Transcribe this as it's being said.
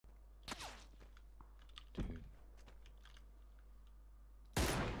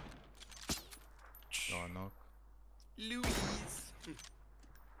Louise.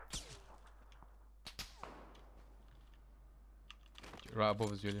 Right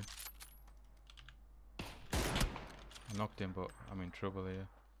above us, Julian. I knocked him, but I'm in trouble here.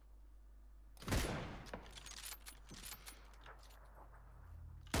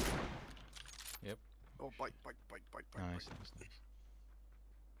 Yep. Oh, bite. Nice.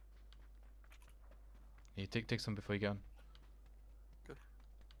 Yeah, take some before you get on. Good.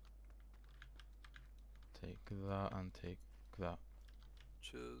 Take that and take that.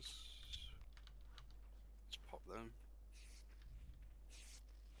 Cheers. Let's pop them.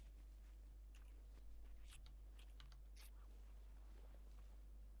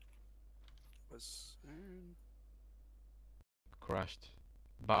 Crashed.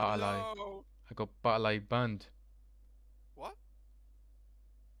 Battle eye. No! I got battle eye banned. What?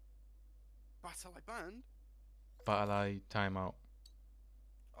 Battle I banned? Battle eye timeout.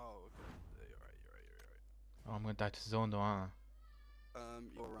 Oh, okay. Yeah, you're right. Oh, I'm gonna die to zone though, aren't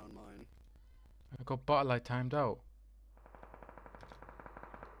You're around mine. I got battle eye timed out.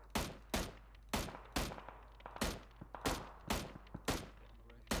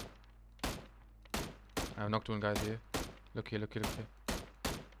 I've knocked one guys here. Look here.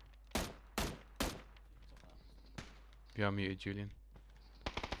 You are muted, Julian.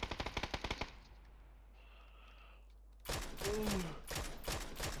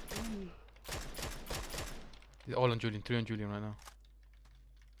 They're all on Julian, 3 on Julian right now.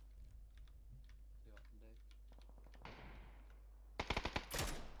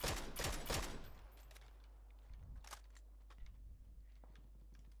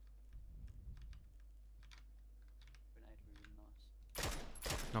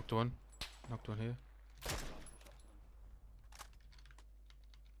 Knocked one here.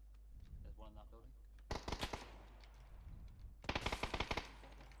 There's one in that building.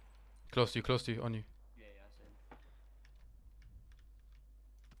 Close to you, on you. Yeah, I see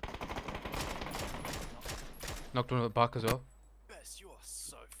him. Knocked one at the back as well. Bess, you are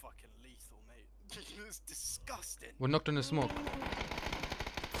so fucking lethal, mate. It's disgusting. We're knocked in the smoke.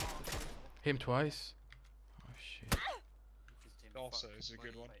 Hit him twice. Oh shit. Also, is a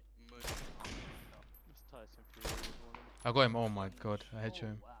good one. I got him. Oh my god, I headshot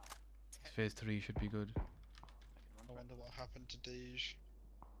him. Wow. Phase 3 should be good. I wonder what happened to Deej.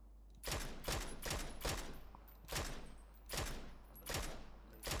 Are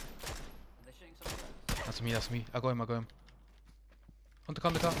they shooting something else? That's me. I got him. On the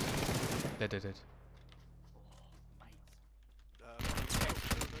car. Dead.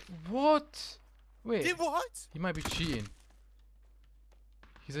 What? Wait. Did what? He might be cheating.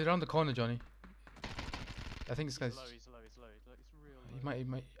 He's around the corner, Johnny. I think this guy's. He's low. It's real He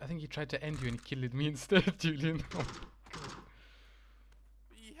might. I think he tried to end you and he killed me instead, Julian. But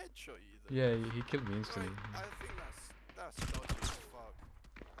he headshot you though. Yeah, he killed me instantly. Right, I think that's dodgy as fuck.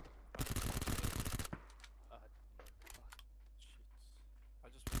 Shit. I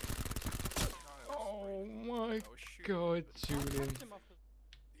just. Oh my I was shooting god, but Julian.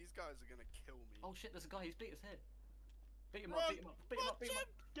 These guys are gonna kill me. Oh shit, there's a guy, he's beat his head. Beat him up.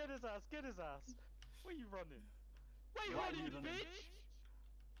 Get his ass. Where you running? Where you Why are running, you running? bitch?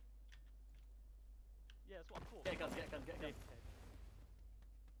 Yeah, that's what I thought. Get guns.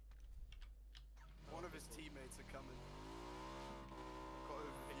 One of his teammates are coming. Got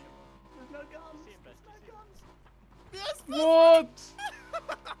over here. There's no guns. See him, Bess, There's no guns. Yes, What?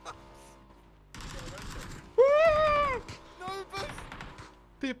 no, but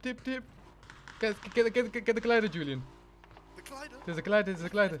Tip. Guys, get the glider, Julian. the glider. There's a glider. No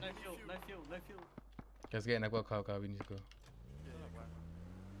fuel. Guys, get in that car. We need to go.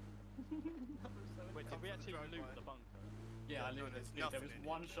 Wait, did we actually loot the bunker? Yeah, I No, knew there's there nothing was in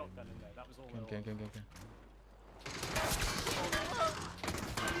one shotgun in there. That was all there Okay. was.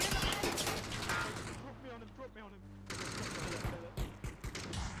 Drop me on him.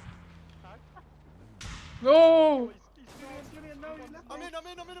 No! I'm in.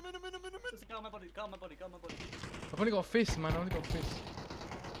 There's a guy on my body. I've only got a fist, man.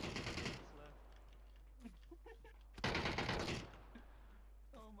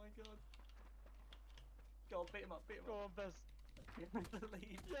 Oh my god. Go on, beat him up. Go on, Bess. The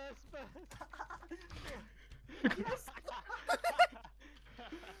lead. Yes, Bess.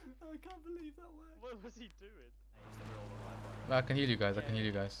 I can't believe that worked. What was he doing? I can heal you guys.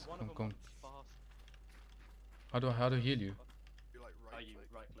 One of Come. them went fast. How do I heal you? You like Oh, right you click.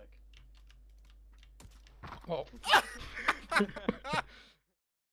 right click. Oh.